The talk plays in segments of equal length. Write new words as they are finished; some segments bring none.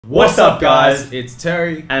What's up, guys? It's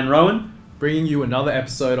Terry and Rowan bringing you another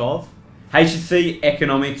episode of HSC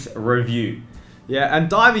Economics Review. Yeah, and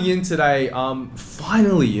diving in today,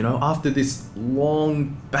 finally, after this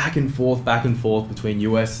long back and forth between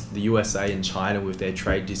the USA and China with their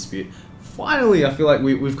trade dispute, finally, I feel like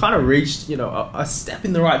we've kind of reached, a step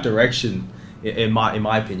in the right direction, in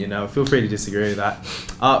my opinion. Now, feel free to disagree with that.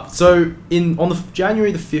 So, on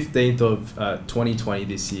January the 15th of 2020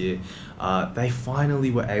 this year, they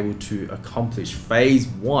finally were able to accomplish phase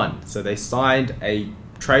one. So they signed a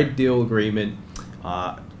trade deal agreement,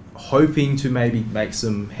 hoping to maybe make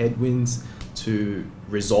some headwinds to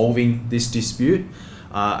resolving this dispute.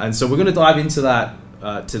 And so we're going to dive into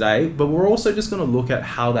that today, but we're also just going to look at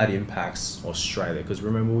how that impacts Australia, because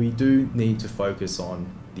remember, we do need to focus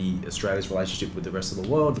on Australia's relationship with the rest of the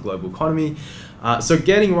world, the global economy. So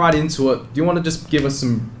getting right into it, do you want to just give us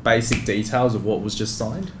some basic details of what was just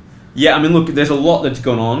signed? Yeah, I mean, look, there's a lot that's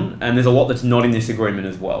gone on, and there's a lot that's not in this agreement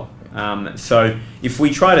as well. So if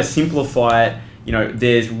we try to simplify it,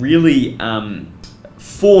 there's really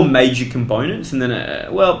 4 major components, and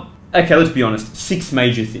then, let's be honest, 6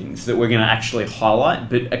 major things that we're going to actually highlight,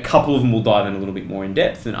 but a couple of them will dive in a little bit more in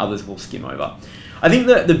depth, and others we'll skim over. I think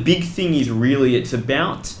that the big thing is really it's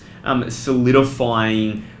about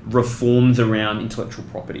solidifying reforms around intellectual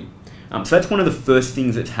property. So that's one of the first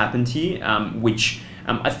things that's happened here, which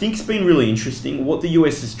I think it's been really interesting. What the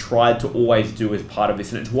US has tried to always do as part of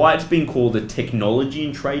this, and it's why it's been called a technology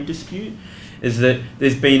and trade dispute, is that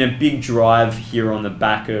there's been a big drive here on the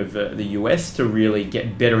back of the US to really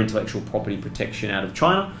get better intellectual property protection out of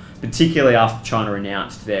China, particularly after China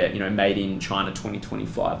announced their Made in China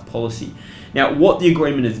 2025 policy. Now, what the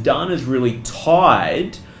agreement has done is really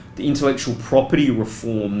tied the intellectual property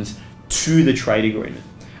reforms to the trade agreement.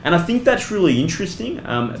 And I think that's really interesting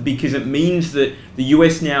because it means that the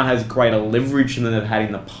US now has greater leverage than they've had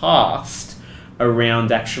in the past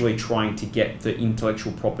around actually trying to get the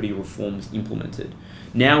intellectual property reforms implemented.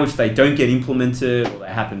 Now, if they don't get implemented or they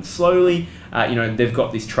happen slowly, they've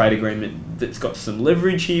got this trade agreement that's got some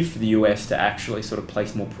leverage here for the US to actually sort of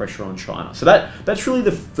place more pressure on China. So that's really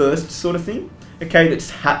the first sort of thing, okay, that's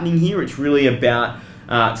happening here. It's really about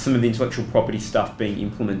some of the intellectual property stuff being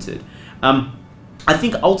implemented. I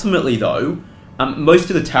think ultimately, though,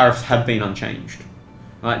 most of the tariffs have been unchanged.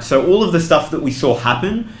 Right? So all of the stuff that we saw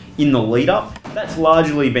happen in the lead up, that's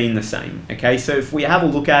largely been the same. Okay, so if we have a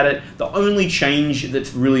look at it, the only change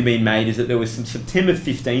that's really been made is that there was some September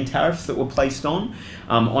 15 tariffs that were placed on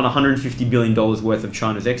 $150 billion worth of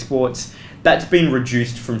China's exports. That's been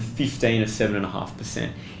reduced from 15 to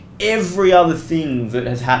 7.5%. Every other thing that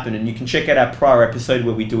has happened, and you can check out our prior episode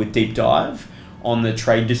where we do a deep dive on the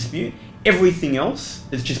trade dispute, everything else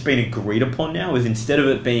has just been agreed upon now, is instead of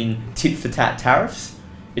it being tit-for-tat tariffs,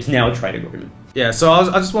 it's now a trade agreement. Yeah, so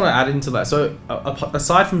I just want to add into that. So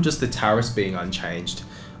aside from just the tariffs being unchanged,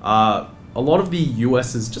 a lot of the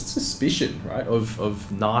US's just suspicion, right,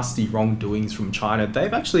 of nasty wrongdoings from China,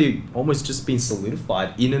 they've actually almost just been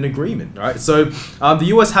solidified in an agreement, right? So the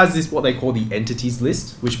US has this, what they call the entities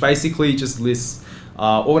list, which basically just lists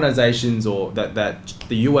organizations or that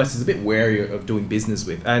the US is a bit wary of doing business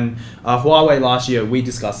with. And Huawei last year, we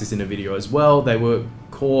discussed this in a video as well, they were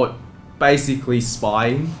caught basically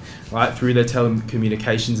spying, right, through their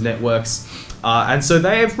telecommunications networks. And so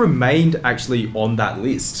they have remained actually on that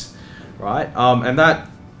list, right? And that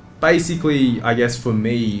basically, I guess for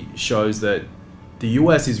me, shows that the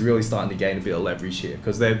US is really starting to gain a bit of leverage here,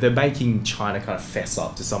 because they're making China kind of fess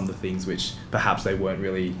up to some of the things which perhaps they weren't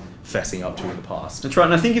really fessing up to in the past. That's right,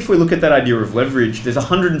 and I think if we look at that idea of leverage, there's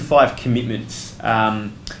 105 commitments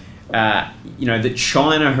that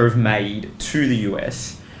China have made to the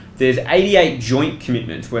US. There's 88 joint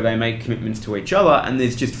commitments where they make commitments to each other, and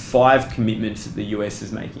there's just 5 commitments that the US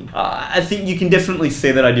is making. I think you can definitely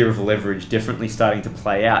see that idea of leverage definitely starting to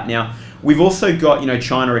play out. Now, we've also got,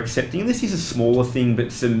 China accepting, and this is a smaller thing,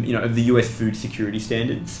 but some, of the US food security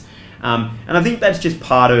standards. And I think that's just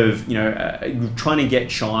part of, trying to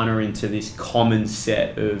get China into this common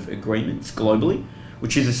set of agreements globally,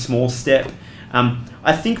 which is a small step.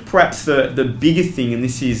 I think perhaps the bigger thing, and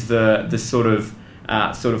this is the sort of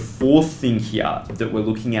fourth thing here that we're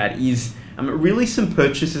looking at, is really some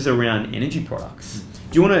purchases around energy products.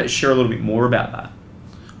 Do you want to share a little bit more about that?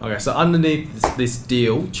 Okay, so underneath this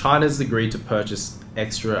deal, China's agreed to purchase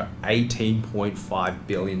extra $18.5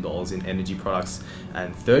 billion in energy products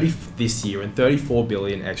and this year, and $34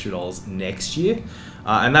 billion extra next year.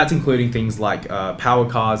 And that's including things like power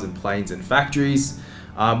cars and planes and factories,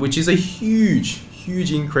 which is a huge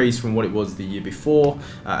huge increase from what it was the year before,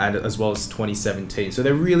 and as well as 2017. So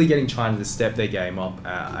they're really getting China to step their game up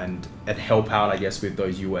and help out, I guess, with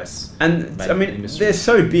those US. And I mean, they're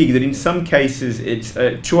so big that in some cases it's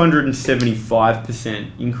a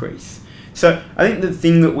 275% increase. So I think the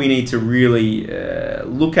thing that we need to really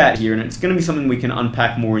look at here, and it's going to be something we can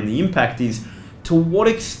unpack more in the impact, is to what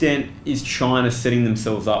extent is China setting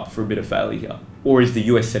themselves up for a bit of failure here? Or is the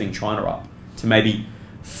US setting China up to maybe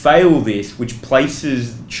fail this, which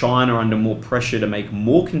places China under more pressure to make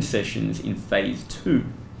more concessions in phase 2?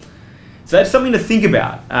 So that's something to think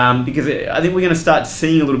about, because I think we're going to start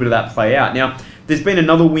seeing a little bit of that play out. Now, there's been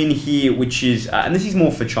another win here, which is, and this is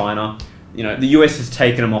more for China, the US has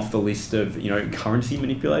taken them off the list of, currency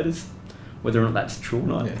manipulators. Whether or not that's true or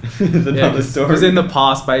not is another story. Because in the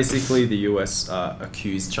past, basically, the US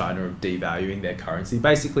accused China of devaluing their currency,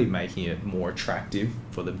 basically making it more attractive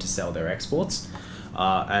for them to sell their exports.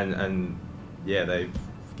 They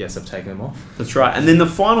guess have taken them off. That's right. And then the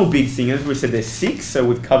final big thing, as we said, there's 6, so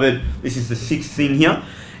we've covered, this is the 6th thing here,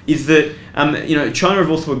 is that, China have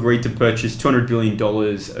also agreed to purchase $200 billion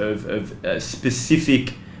of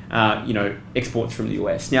specific exports from the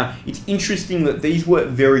US. Now, it's interesting that these were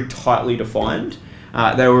very tightly defined.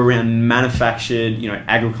 They were around manufactured,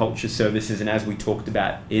 agriculture services, and as we talked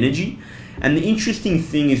about, energy. And the interesting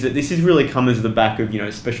thing is that this has really come as the back of,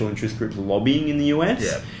 special interest groups lobbying in the US.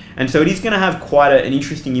 Yeah. And so it is going to have quite an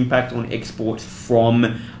interesting impact on exports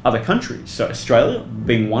from other countries. So Australia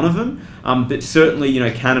being one of them, but certainly,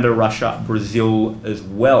 Canada, Russia, Brazil as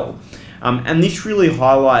well. And this really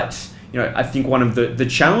highlights, I think one of the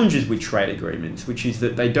challenges with trade agreements, which is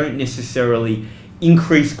that they don't necessarily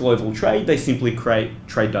increase global trade, they simply create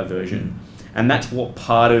trade diversion. And that's what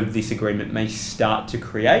part of this agreement may start to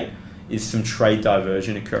create, is some trade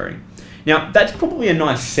diversion occurring. Now, that's probably a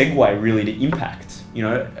nice segue really to impact,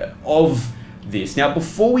 of this. Now,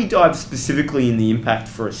 before we dive specifically in the impact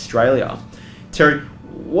for Australia, Terry,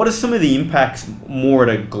 what are some of the impacts more at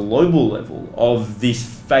a global level of this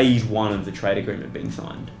phase 1 of the trade agreement being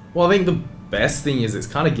signed? Well, I think the best thing is it's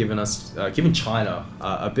kind of given China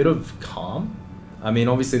a bit of calm. I mean,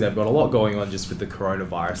 obviously they've got a lot going on just with the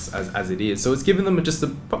coronavirus as it is. So it's given them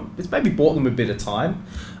it's maybe bought them a bit of time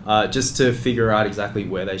just to figure out exactly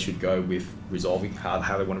where they should go with resolving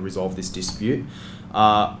how they want to resolve this dispute.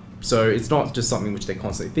 So it's not just something which they're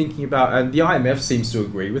constantly thinking about. And the IMF seems to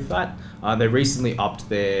agree with that. They recently upped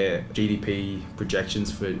their GDP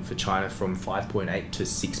projections for China from 5.8 to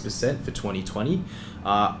 6% for 2020.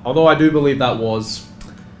 Although I do believe that was...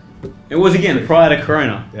 It was, again, prior to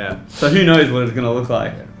Corona. Yeah. So who knows what it's going to look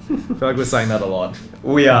like. Yeah. I feel like we're saying that a lot.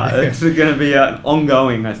 We are. It's going to be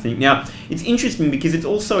ongoing, I think. Now, it's interesting because it's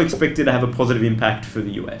also expected to have a positive impact for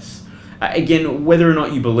the US. Again, whether or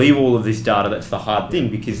not you believe all of this data, that's the hard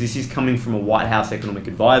thing, because this is coming from a White House economic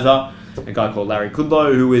advisor, a guy called Larry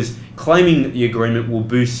Kudlow, who is claiming that the agreement will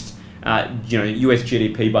boost US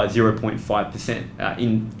GDP by 0.5%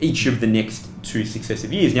 in each of the next 2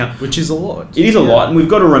 successive years. Now, which is a lot. It is a lot, and we've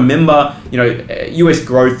got to remember, US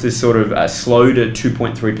growth has sort of slowed at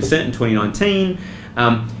 2.3% in 2019.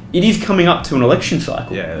 It is coming up to an election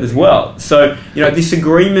cycle as well. So, this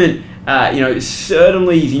agreement,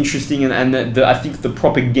 certainly is interesting, and I think the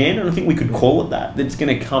propaganda, and I think we could call it that's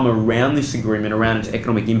going to come around this agreement, around its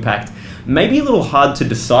economic impact, may be a little hard to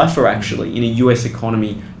decipher actually in a US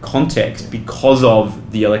economy context because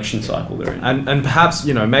of the election cycle they're in. And perhaps,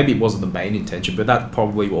 maybe it wasn't the main intention, but that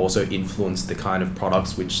probably will also influence the kind of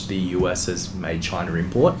products which the US has made China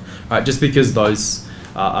import, right? Just because those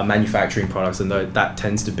are manufacturing products, and that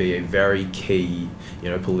tends to be a very key,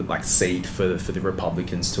 seat for the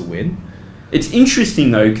Republicans to win. It's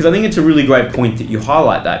interesting though, because I think it's a really great point that you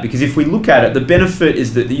highlight that, because if we look at it, the benefit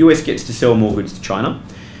is that the US gets to sell more goods to China,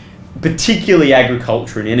 particularly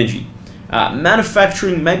agriculture and energy.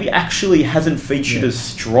 Manufacturing maybe actually hasn't featured as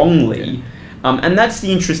strongly, and that's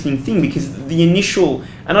the interesting thing, because the initial,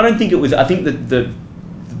 and I don't think it was, I think that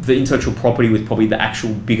the intellectual property was probably the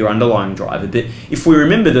actual bigger underlying driver. But if we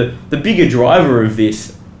remember, the bigger driver of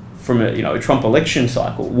this from a Trump election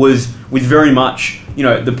cycle was very much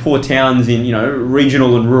the poor towns in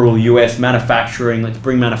regional and rural US manufacturing. Let's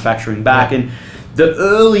bring manufacturing back, and the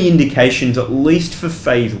early indications, at least for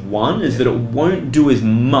phase 1, is that it won't do as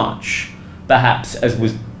much perhaps as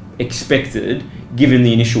was expected, given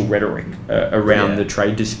the initial rhetoric around the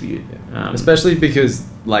trade dispute. Especially because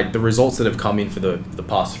the results that have come in for the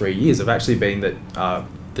past 3 years have actually been that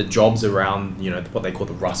the jobs around, you know, what they call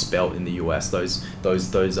the Rust Belt in the US, those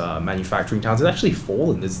manufacturing towns, it's actually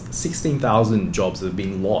fallen. There's 16,000 jobs that have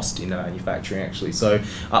been lost in manufacturing, actually. So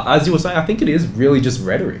as you were saying, I think it is really just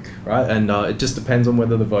rhetoric, right? And it just depends on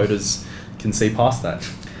whether the voters can see past that.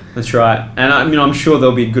 That's right. And I mean, I'm sure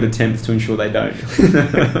there'll be good attempts to ensure they don't.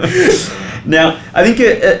 Now, I think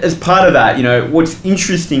as part of that, you know, what's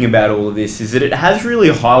interesting about all of this is that it has really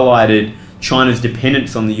highlighted China's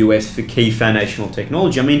dependence on the US for key foundational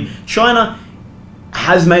technology. I mean, China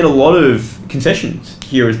has made a lot of concessions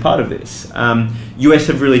here as part of this. US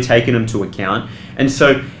have really taken them to account. And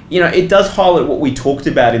so, you know, it does highlight what we talked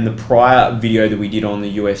about in the prior video that we did on the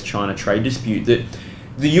US-China trade dispute, that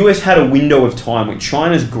the US had a window of time with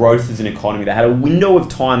China's growth as an economy. They had a window of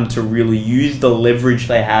time to really use the leverage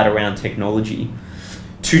they had around technology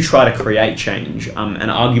to try to create change, and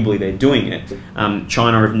arguably they're doing it.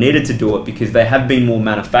 China have needed to do it because they have been more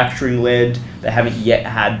manufacturing-led. They haven't yet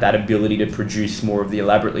had that ability to produce more of the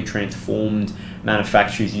elaborately transformed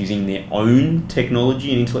manufacturers using their own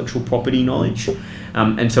technology and intellectual property knowledge.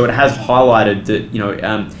 And so it has highlighted that, you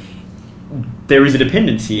know, there is a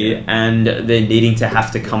dependence here, and they're needing to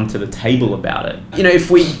have to come to the table about it. You know,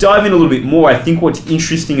 if we dive in a little bit more, I think what's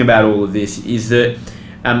interesting about all of this is that,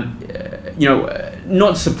 you know,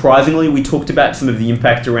 not surprisingly, we talked about some of the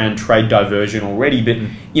impact around trade diversion already, but,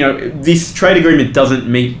 you know, this trade agreement doesn't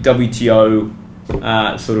meet WTO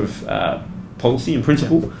policy and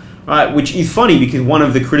principle, right? Which is funny because one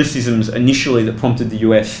of the criticisms initially that prompted the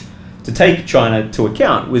US to take China to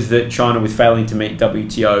account was that China was failing to meet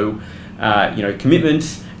WTO you know,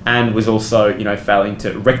 commitments, and was also, you know, failing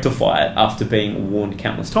to rectify it after being warned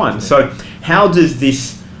countless times. So how does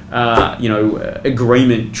this, you know,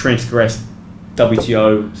 agreement transgress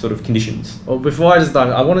WTO sort of conditions? Well, before I just dive,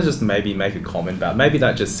 I want to just maybe make a comment about, maybe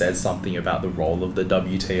that just says something about the role of the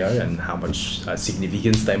WTO and how much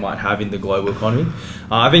significance they might have in the global economy.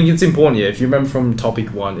 I think it's important, yeah, if you remember from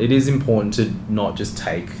topic 1, it is important to not just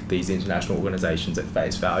take these international organizations at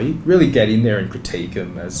face value, really get in there and critique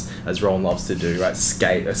them, as Rowan loves to do, right?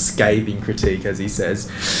 A scathing critique, as he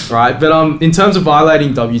says, right? But in terms of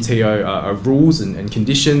violating WTO rules and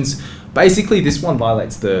conditions, basically, this one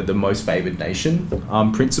violates the most favored nation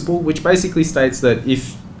principle, which basically states that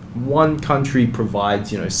if one country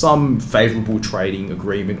provides, you know, some favorable trading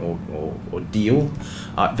agreement or deal,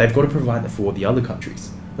 they've got to provide that for the other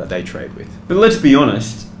countries that they trade with. But let's be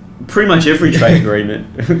honest, pretty much every trade agreement,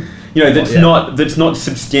 you know, that's not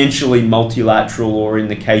substantially multilateral, or in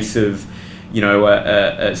the case of, you know,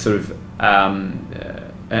 a sort of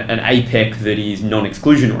an APEC that is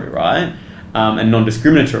non-exclusionary, right? And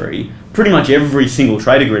non-discriminatory, pretty much every single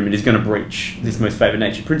trade agreement is going to breach this most favoured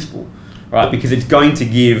nation principle, right? Because it's going to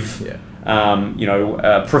give, you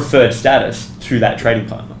know, preferred status to that trading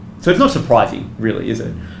partner. So it's not surprising, really, is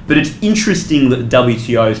it? But it's interesting that the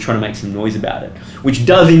WTO is trying to make some noise about it, which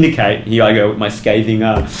does indicate, here I go with my scathing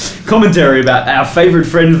commentary about our favourite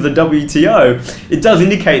friend of the WTO, it does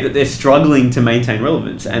indicate that they're struggling to maintain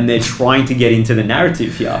relevance, and they're trying to get into the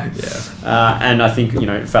narrative here. And I think, you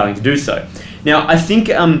know, failing to do so. Now, I think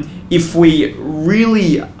if we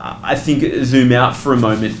really, I think, zoom out for a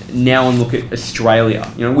moment now and look at Australia,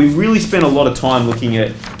 you know, we've really spent a lot of time looking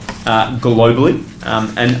at globally,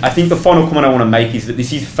 and I think the final comment I want to make is that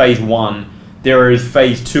this is phase 1. There is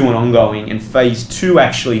phase 2 and ongoing, and phase 2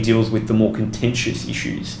 actually deals with the more contentious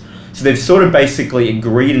issues. So they've sort of basically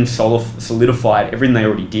agreed and solidified everything they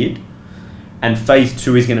already did, and phase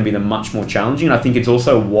 2 is going to be the much more challenging. And I think it's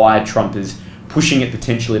also why Trump is pushing it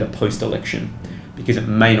potentially to post-election, because it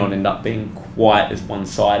may not end up being quite as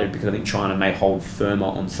one-sided, because I think China may hold firmer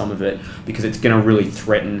on some of it, because it's going to really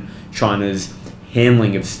threaten China's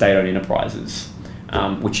handling of state-owned enterprises,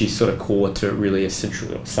 which is sort of core to really a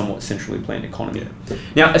somewhat centrally planned economy.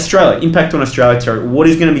 Now, Australia, impact on Australia, Terry. What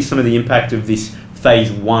is going to be some of the impact of this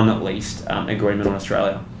phase 1, at least, agreement on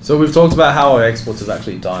Australia? So we've talked about how our exports have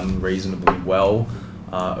actually done reasonably well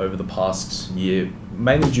over the past year,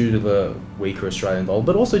 mainly due to the weaker Australian dollar,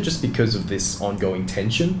 but also just because of this ongoing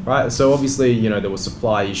tension, right? So obviously, you know, there were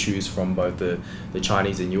supply issues from both the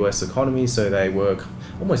Chinese and US economies, so they were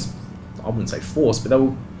almost, I wouldn't say forced, but they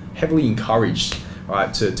were heavily encouraged,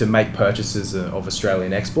 right, to make purchases of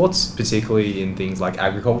Australian exports, particularly in things like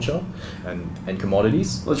agriculture and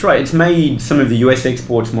commodities. Well, that's right. It's made some of the US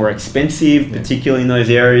exports more expensive, particularly in those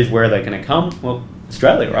areas. Where are they going to come? Well,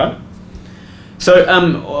 Australia, right?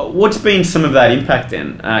 So what's been some of that impact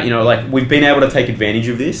then? You know, like, we've been able to take advantage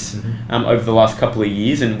of this over the last couple of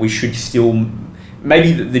years, and we should still,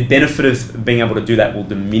 maybe the benefit of being able to do that will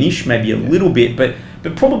diminish maybe a little bit, but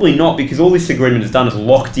probably not, because all this agreement has done is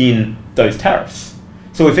locked in those tariffs.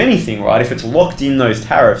 So So if anything, right, if it's locked in those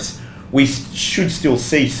tariffs, we should still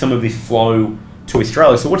see some of this flow to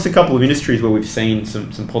Australia. So what's a couple of industries where we've seen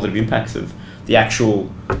some positive impacts of the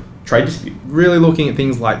actual trade dispute? Really looking at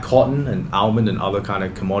things like cotton and almond and other kind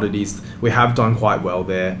of commodities, we have done quite well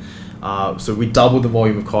there. So we doubled the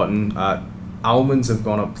volume of cotton. Almonds have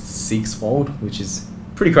gone up 6-fold, which is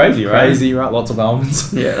pretty crazy, right? Crazy, right? Lots of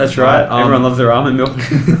almonds. Yeah, that's right. Everyone loves their almond milk.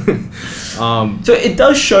 So it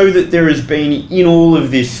does show that there has been, in all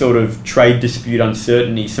of this sort of trade dispute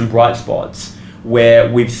uncertainty, some bright spots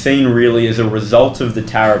where we've seen really as a result of the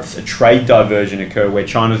tariffs a trade diversion occur where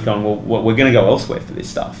China's gone, well, we're going to go elsewhere for this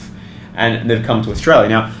stuff. And they've come to Australia.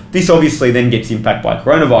 Now, this obviously then gets impacted by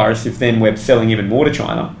coronavirus if then we're selling even more to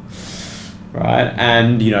China, right?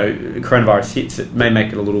 And, you know, coronavirus hits, it may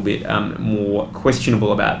make it a little bit more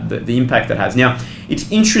questionable about the impact that has. Now,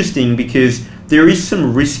 it's interesting because there is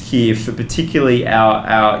some risk here for particularly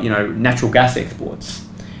our natural gas exports.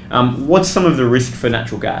 What's some of the risk for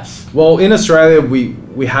natural gas? Well, in Australia,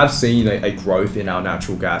 we have seen a growth in our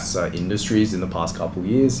natural gas industries in the past couple of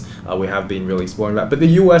years. We have been really exploring that. But the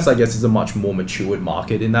US, I guess, is a much more matured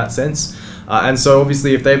market in that sense. And so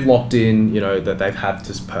obviously, if they've locked in, that they've had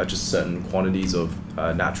to purchase certain quantities of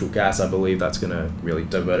natural gas, I believe that's going to really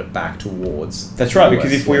divert it back towards. That's right,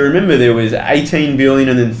 because if we remember, there was 18 billion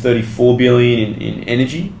and then 34 billion in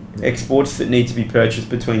energy exports that need to be purchased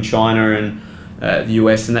between China and the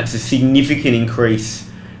US, and that's a significant increase,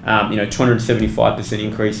 275%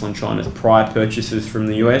 increase on China's prior purchases from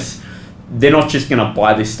the US. They're not just going to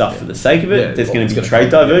buy this stuff for the sake of it. Yeah, there's going to be trade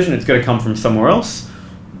diversion. It's got to come from somewhere else,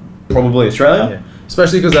 probably Australia. Yeah.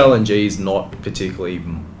 Especially because LNG is not particularly,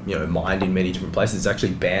 mined in many different places. It's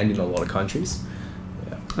actually banned in a lot of countries.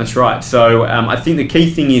 Yeah. That's right. So I think the key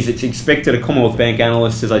thing is it's expected, a Commonwealth Bank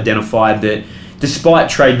analyst has identified that despite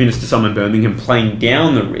Trade Minister Simon Birmingham playing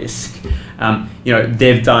down the risk,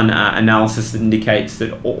 they've done analysis that indicates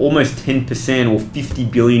that almost 10% or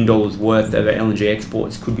 $50 billion worth of LNG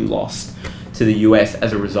exports could be lost to the US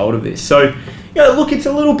as a result of this. So, look, it's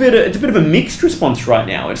a bit of a mixed response right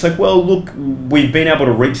now. It's like, well, look, we've been able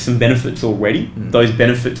to reap some benefits already. Those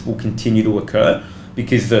benefits will continue to occur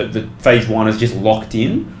because the phase one has just locked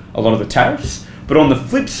in a lot of the tariffs. But on the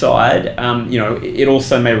flip side, it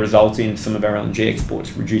also may result in some of our LNG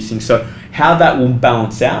exports reducing. So how that will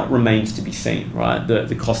balance out remains to be seen, right?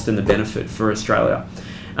 The cost and the benefit for Australia.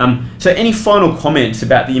 So any final comments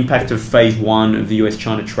about the impact of phase one of the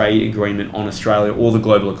US-China trade agreement on Australia or the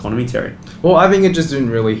global economy, Terry? Well, I think it just didn't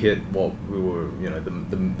really hit what we were,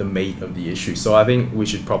 the meat of the issue. So I think we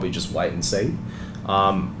should probably just wait and see.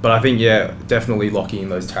 But I think, definitely locking in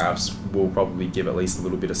those tariffs will probably give at least a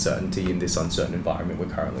little bit of certainty in this uncertain environment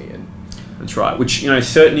we're currently in. That's right, which,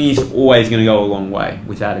 certainty is always going to go a long way,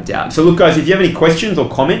 without a doubt. So look, guys, if you have any questions or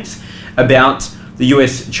comments about the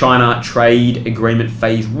US-China trade agreement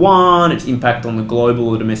phase one, its impact on the global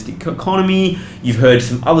or domestic economy, you've heard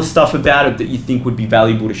some other stuff about it that you think would be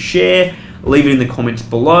valuable to share, leave it in the comments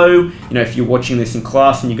below. If you're watching this in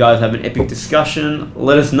class and you guys have an epic discussion,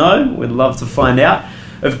 let us know. We'd love to find out.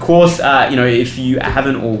 Of course, if you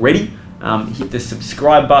haven't already, hit the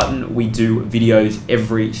subscribe button. We do videos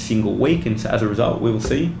every single week, and so as a result, we will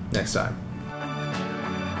see you next time.